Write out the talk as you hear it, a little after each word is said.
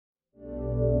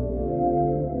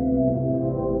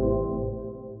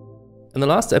In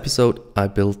the last episode, I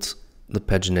built the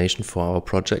pagination for our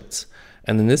projects,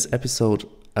 and in this episode,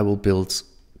 I will build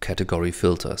category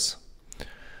filters.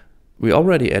 We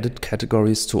already added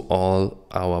categories to all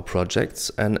our projects,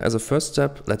 and as a first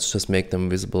step, let's just make them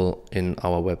visible in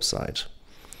our website.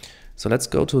 So let's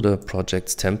go to the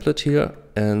projects template here,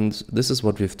 and this is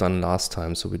what we've done last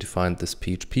time. So we defined this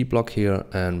PHP block here,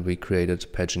 and we created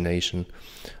pagination,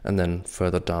 and then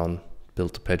further down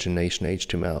built the pagination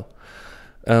HTML.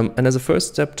 And as a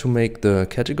first step to make the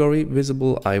category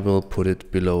visible, I will put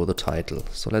it below the title.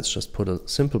 So let's just put a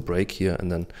simple break here,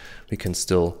 and then we can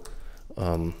still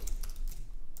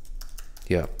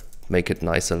make it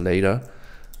nicer later.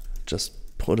 Just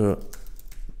put a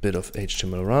bit of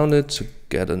HTML around it to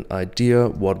get an idea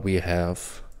what we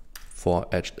have for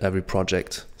every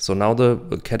project. So now the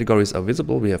categories are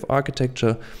visible. We have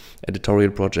architecture, editorial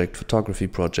project, photography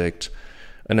project,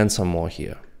 and then some more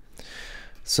here.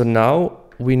 So now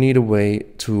we need a way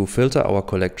to filter our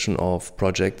collection of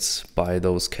projects by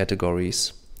those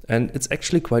categories. And it's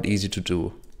actually quite easy to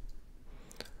do.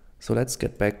 So let's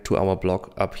get back to our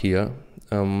blog up here.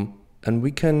 And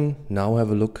we can now have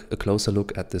a closer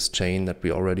look at this chain that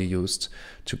we already used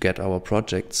to get our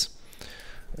projects.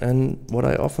 And what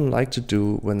I often like to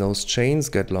do when those chains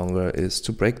get longer is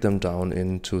to break them down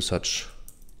into such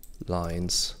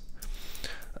lines.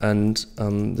 And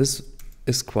this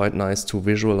is quite nice to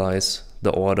visualize the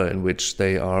order in which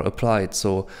they are applied.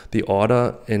 So the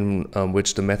order in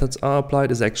which the methods are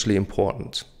applied is actually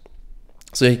important.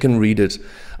 So you can read it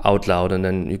out loud and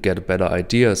then you get a better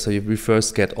idea. So we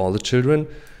first get all the children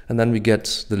and then we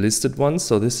get the listed ones.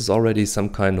 So this is already some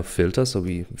kind of filter. So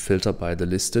we filter by the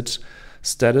listed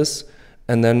status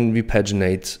and then we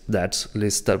paginate that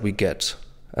list that we get.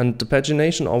 And the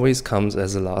pagination always comes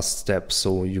as a last step.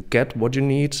 So you get what you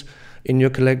need in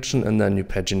your collection and then you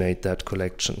paginate that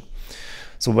collection.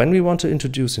 So when we want to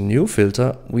introduce a new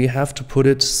filter, we have to put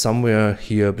it somewhere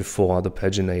here before the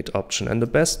paginate option. And the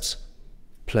best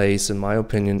place, in my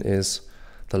opinion, is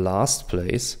the last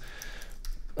place,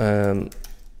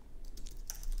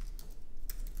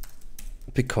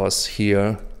 because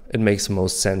here it makes the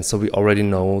most sense. So we already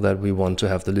know that we want to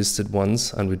have the listed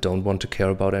ones and we don't want to care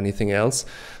about anything else.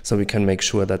 So we can make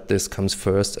sure that this comes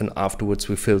first and afterwards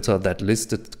we filter that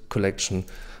listed collection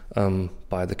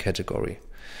by the category.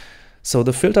 So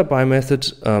the filter by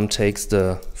method takes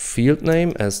the field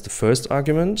name as the first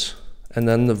argument and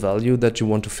then the value that you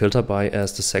want to filter by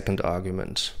as the second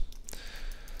argument.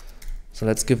 So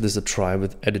let's give this a try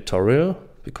with editorial,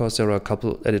 because there are a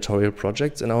couple editorial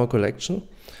projects in our collection,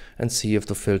 and see if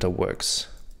the filter works.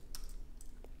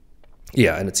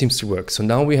 Yeah, and it seems to work. So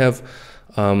now we have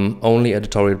only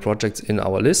editorial projects in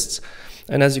our lists.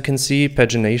 And as you can see,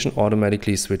 pagination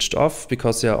automatically switched off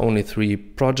because there are only 3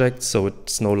 projects, so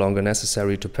it's no longer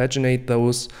necessary to paginate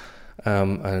those.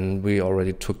 And we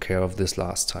already took care of this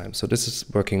last time. So this is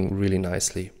working really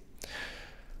nicely.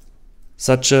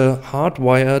 Such a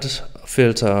hardwired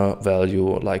filter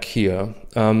value like here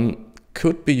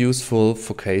could be useful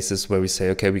for cases where we say,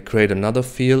 okay, we create another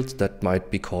field that might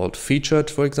be called featured,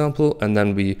 for example, and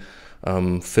then we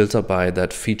filter by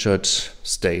that featured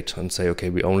state and say, okay,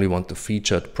 we only want the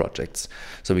featured projects.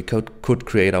 So we could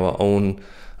create our own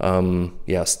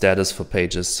status for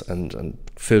pages and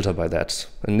filter by that.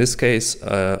 In this case,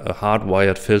 a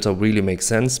hardwired filter really makes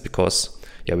sense because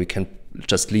we can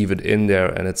just leave it in there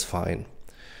and it's fine.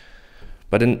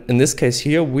 But in this case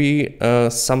here, we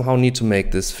somehow need to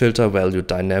make this filter value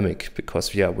dynamic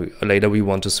because later we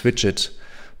want to switch it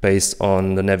based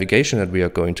on the navigation that we are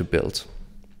going to build.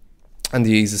 And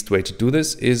the easiest way to do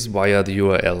this is via the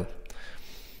URL.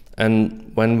 And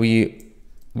when we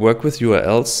work with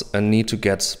URLs and need to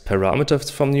get parameters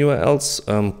from the URLs,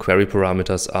 query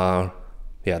parameters are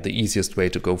the easiest way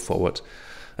to go forward.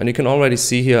 And you can already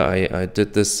see here, I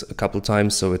did this a couple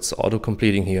times, so it's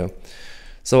auto-completing here.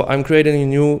 So I'm creating a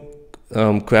new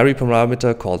query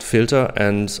parameter called filter,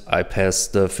 and I pass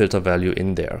the filter value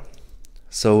in there.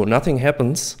 So nothing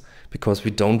happens because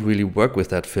we don't really work with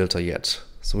that filter yet.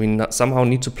 So we somehow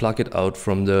need to plug it out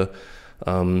from the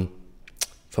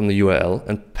URL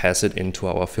and pass it into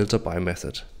our filter by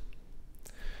method.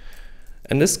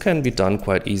 And this can be done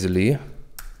quite easily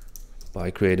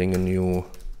by creating a new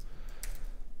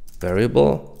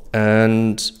variable.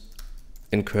 And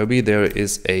in Kirby there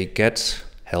is a get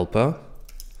helper,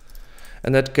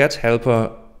 and that get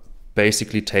helper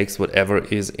basically takes whatever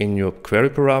is in your query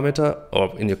parameter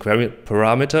or in your query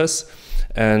parameters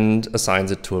and assigns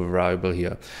it to a variable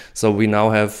here. So we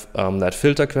now have that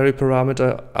filter query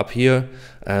parameter up here,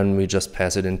 and we just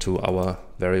pass it into our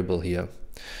variable here.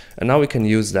 And now we can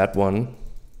use that one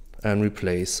and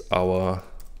replace our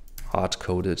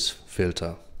hard-coded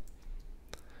filter.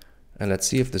 And let's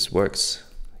see if this works.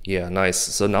 Yeah, nice.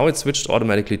 So now it's switched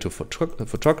automatically to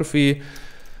photography.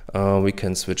 We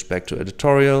can switch back to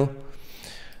editorial.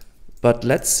 But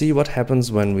let's see what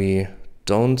happens when we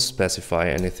don't specify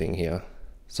anything here.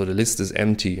 So the list is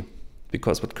empty,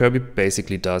 because what Kirby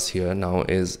basically does here now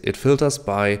is it filters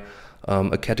by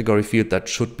a category field that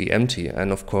should be empty.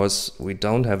 And of course, we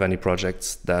don't have any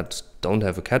projects that don't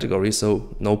have a category,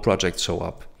 so no projects show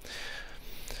up.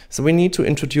 So we need to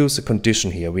introduce a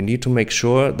condition here. We need to make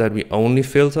sure that we only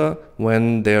filter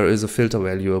when there is a filter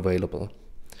value available.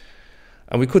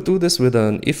 And we could do this with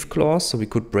an if clause, so we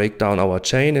could break down our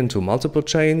chain into multiple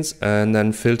chains and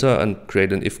then filter and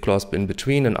create an if clause in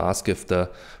between and ask if the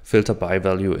filter by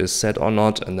value is set or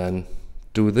not, and then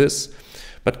do this.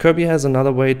 But Kirby has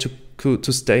another way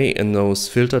to stay in those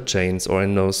filter chains or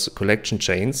in those collection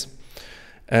chains,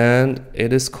 and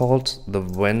it is called the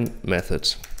when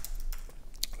method.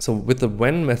 So with the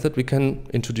when method, we can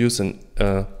introduce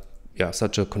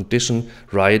such a condition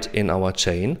right in our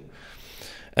chain.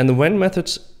 And the when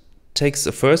method takes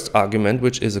a first argument,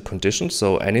 which is a condition.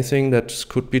 So anything that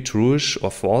could be trueish or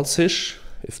false-ish,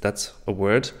 if that's a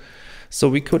word. So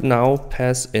we could now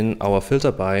pass in our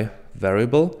filter by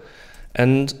variable.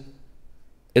 And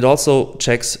it also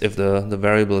checks if the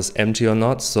variable is empty or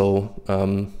not. So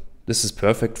this is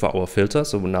perfect for our filter.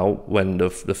 So now when the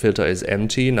filter is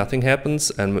empty, nothing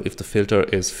happens. And if the filter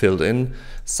is filled in,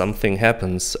 something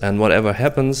happens. And whatever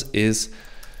happens is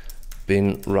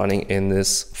been running in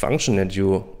this function that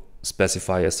you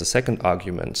specify as the second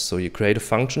argument. So you create a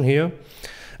function here,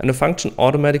 and the function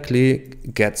automatically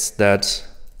gets that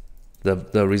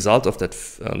the result of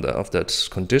that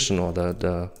condition, or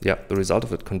the result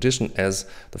of that condition as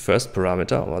the first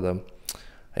parameter, or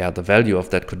the value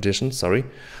of that condition. Sorry.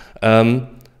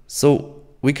 So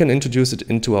we can introduce it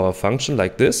into our function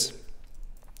like this,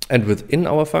 and within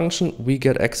our function we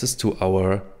get access to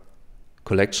our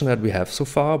collection that we have so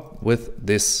far with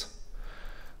this.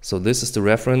 So this is the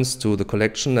reference to the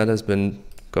collection that has been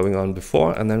going on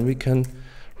before, and then we can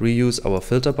reuse our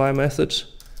filter by method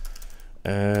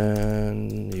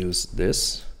and use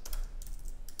this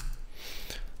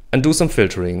and do some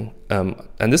filtering.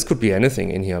 And this could be anything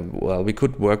in here. Well, we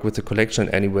could work with the collection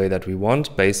any way that we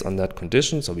want based on that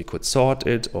condition. So we could sort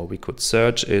it, or we could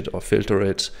search it, or filter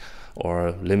it,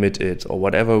 or limit it, or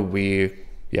whatever we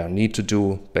need to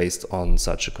do based on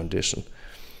such a condition.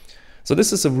 So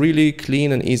this is a really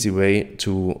clean and easy way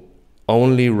to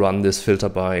only run this filter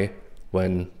by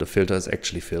when the filter is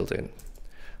actually filled in.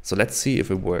 So let's see if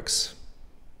it works.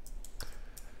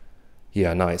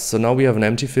 Yeah, nice. So now we have an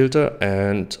empty filter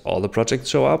and all the projects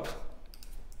show up.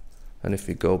 And if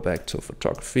we go back to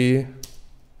photography,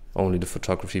 only the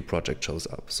photography project shows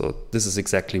up. So this is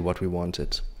exactly what we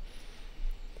wanted.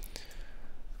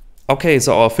 Okay,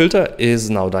 so our filter is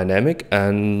now dynamic,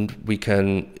 and we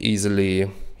can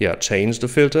easily change the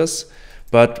filters,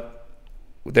 but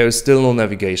there is still no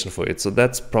navigation for it. So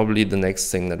that's probably the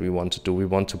next thing that we want to do. We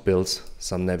want to build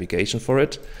some navigation for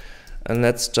it, and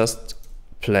let's just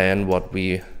plan what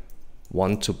we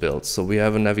want to build. So we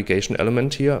have a navigation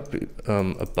element here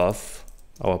above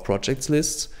our projects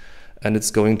list, and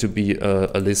it's going to be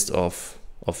a list of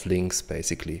links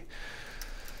basically.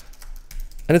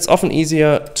 And it's often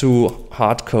easier to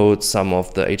hard code some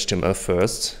of the HTML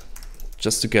first,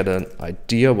 just to get an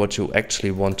idea what you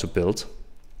actually want to build.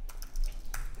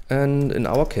 And in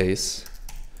our case,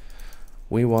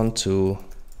 we want to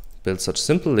build such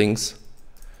simple links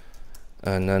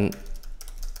and then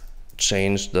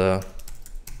change the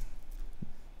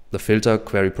filter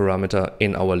query parameter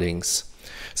in our links.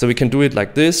 So we can do it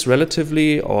like this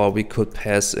relatively, or we could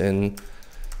pass in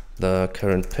the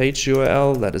current page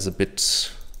URL. That is a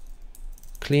bit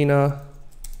cleaner.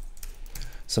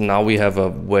 So now we have a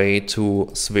way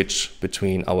to switch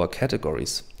between our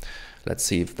categories. Let's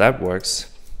see if that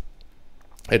works.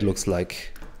 It looks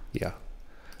like,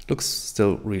 looks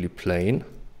still really plain.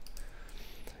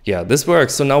 Yeah, this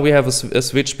works. So now we have a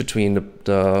switch between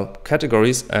the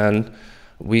categories, and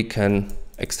we can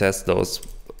access those.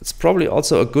 It's probably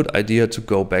also a good idea to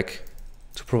go back,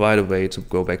 to provide a way to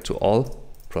go back to all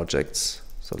projects.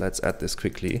 So let's add this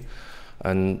quickly.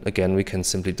 And again, we can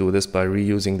simply do this by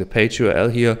reusing the page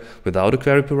URL here without a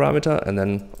query parameter, and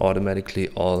then automatically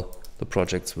all the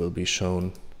projects will be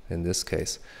shown in this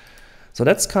case. So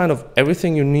that's kind of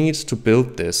everything you need to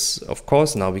build this. Of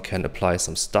course, now we can apply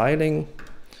some styling.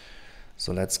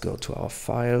 So let's go to our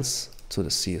files, to the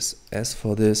CSS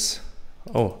for this.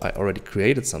 Oh, I already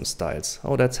created some styles.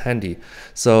 Oh, that's handy.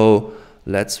 So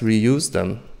let's reuse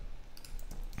them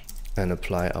and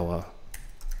apply our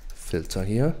filter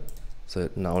here. So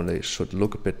now they should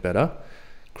look a bit better.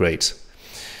 Great.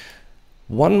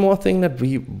 One more thing that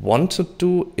we want to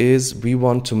do is we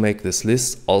want to make this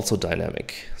list also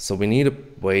dynamic. So we need a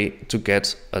way to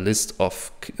get a list of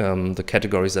the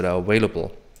categories that are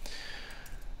available.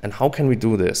 And how can we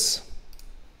do this?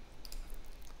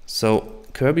 So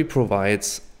Kirby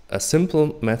provides a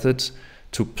simple method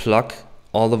to plug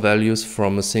all the values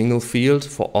from a single field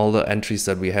for all the entries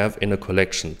that we have in a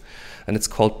collection. And it's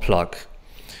called Pluck.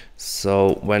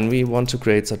 So when we want to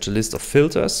create such a list of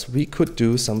filters, we could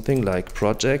do something like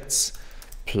projects,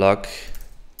 Pluck,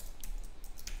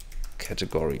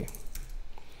 category.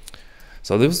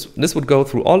 So this would go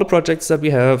through all the projects that we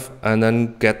have and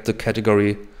then get the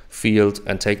category field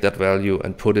and take that value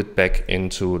and put it back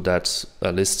into that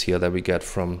list here that we get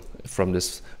from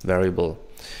this variable.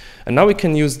 And now we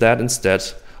can use that instead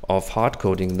of hard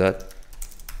coding the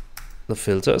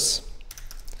filters.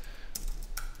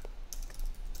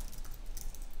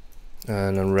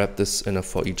 And then wrap this in a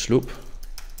for each loop.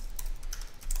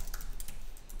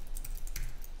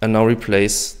 And now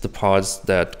replace the parts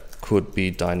that could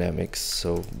be dynamic.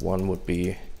 So one would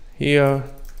be here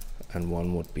and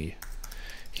one would be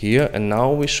here. And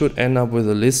now we should end up with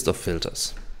a list of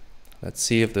filters. Let's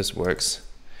see if this works.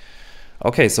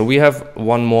 Okay, so we have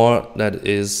one more that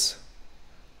is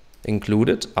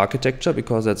included, architecture,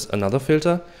 because that's another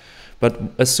filter. But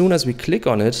as soon as we click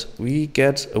on it, we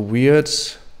get a weird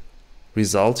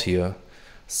result here.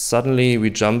 Suddenly we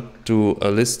jump to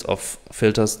a list of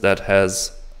filters that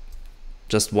has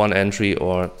just one entry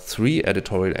or 3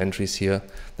 editorial entries here.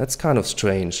 That's kind of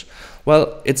strange.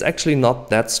 Well, it's actually not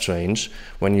that strange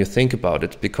when you think about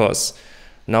it, because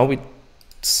now we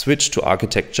switch to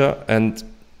architecture and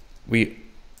we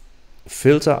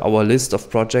filter our list of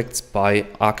projects by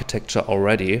architecture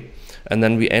already, and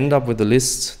then we end up with a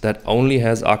list that only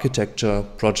has architecture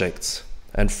projects.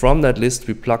 And from that list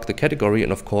we plug the category,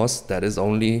 and of course that is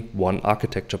only one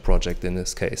architecture project in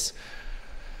this case.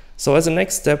 So as a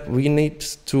next step we need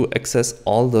to access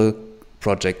all the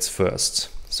projects first.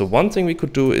 So one thing we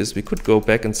could do is we could go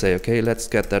back and say, okay, let's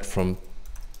get that from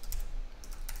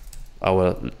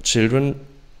our children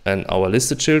and our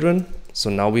listed children. So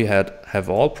now we have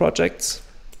all projects.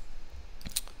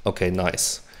 Okay,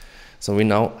 nice. So we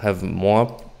now have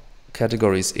more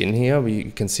categories in here.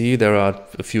 You can see there are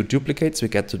a few duplicates. We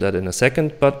get to that in a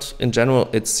second, but in general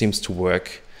it seems to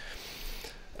work.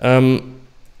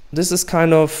 This is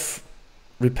kind of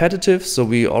repetitive, so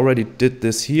we already did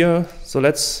this here. So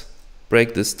let's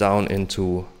break this down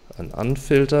into an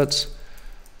unfiltered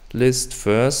list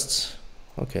first.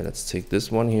 Okay, let's take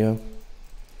this one here.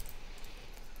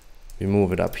 We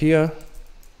move it up here,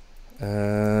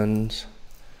 and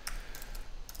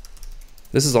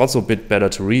this is also a bit better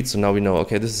to read. So now we know,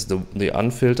 okay, this is the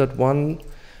unfiltered one,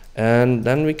 and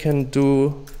then we can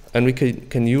do, and we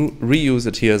can reuse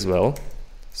it here as well.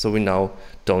 So we now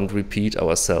don't repeat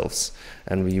ourselves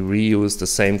and we reuse the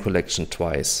same collection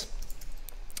twice.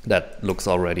 That looks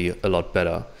already a lot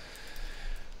better.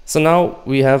 So now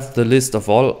we have the list of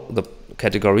all the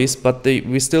categories, but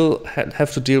we still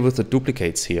have to deal with the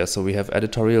duplicates here. So we have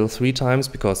editorial 3 times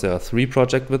because there are 3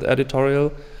 projects with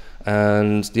editorial,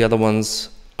 and the other ones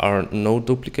are no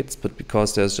duplicates, but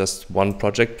because there's just 1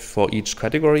 project for each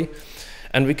category.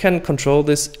 And we can control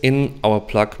this in our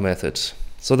Pluck method.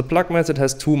 So the Pluck method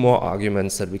has 2 more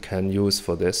arguments that we can use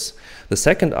for this. The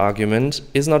second argument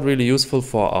is not really useful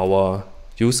for our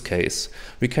use case.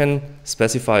 We can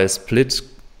specify a split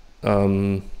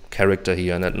character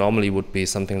here, and that normally would be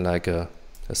something like a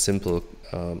simple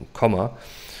comma,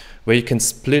 where you can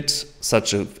split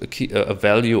such a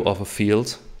value of a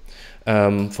field.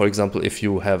 For example, if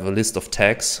you have a list of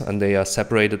tags and they are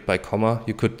separated by comma,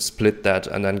 you could split that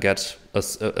and then get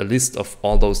a list of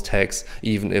all those tags,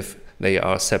 even if they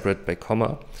are separate by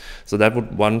comma. So that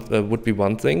would be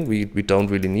one thing. We don't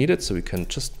really need it, so we can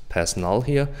just pass null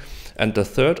here. And the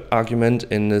third argument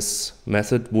in this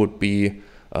method would be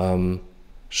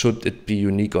should it be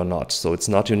unique or not. So it's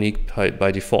not unique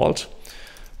by default,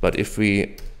 but if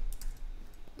we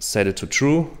set it to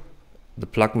true, the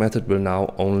Pluck method will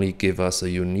now only give us a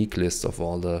unique list of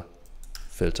all the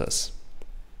filters.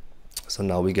 So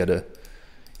now we get a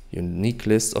unique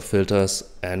list of filters,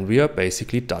 and we are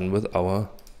basically done with our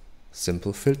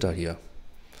simple filter here.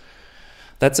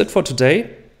 That's it for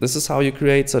today. This is how you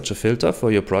create such a filter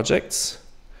for your projects.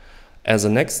 As a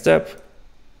next step,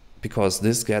 because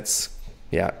this gets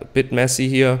a bit messy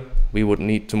here, we would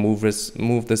need to move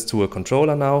this to a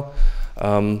controller now.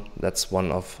 That's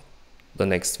one of the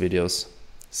next videos.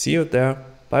 See you there.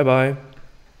 Bye bye.